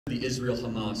the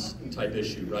Israel-Hamas type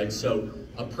issue, right? So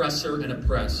oppressor and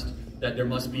oppressed, that there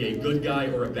must be a good guy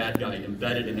or a bad guy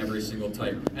embedded in every single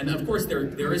type. And of course,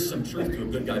 there is some truth to a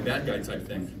good guy, bad guy type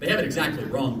thing. They have it exactly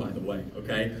wrong, by the way,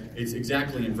 okay? It's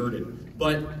exactly inverted.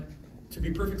 But to be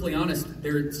perfectly honest,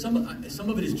 some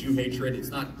of it is Jew hatred. It's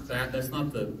not that. That's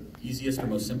not the easiest or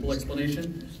most simple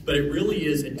explanation. But it really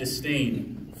is a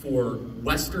disdain for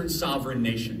Western sovereign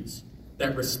nations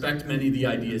that respect many of the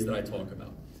ideas that I talk about.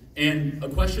 And a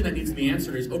question that needs to be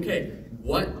answered is, okay,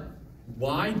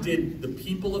 why did the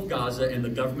people of Gaza and the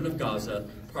government of Gaza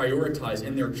prioritize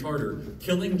in their charter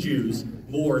killing Jews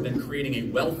more than creating a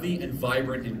wealthy and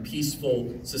vibrant and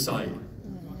peaceful society?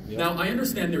 Now, I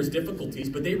understand there's difficulties,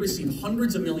 but they receive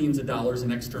hundreds of millions of dollars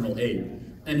in external aid.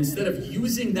 And instead of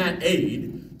using that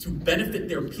aid to benefit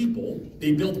their people,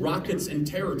 they build rockets and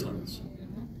terror tunnels.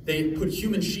 They put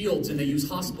human shields and they use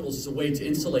hospitals as a way to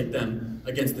insulate them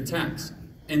against attacks.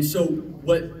 And so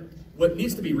what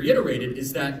needs to be reiterated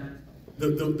is that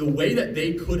the way that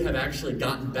they could have actually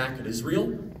gotten back at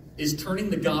Israel is turning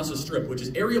the Gaza Strip, which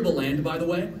is arable land, by the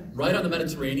way, right on the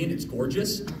Mediterranean, it's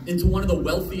gorgeous, into one of the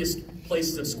wealthiest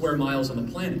places of square miles on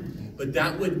the planet. But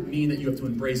that would mean that you have to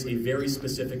embrace a very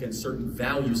specific and certain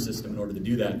value system in order to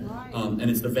do that. And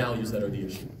it's the values that are the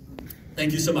issue.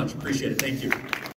 Thank you so much. Appreciate it. Thank you.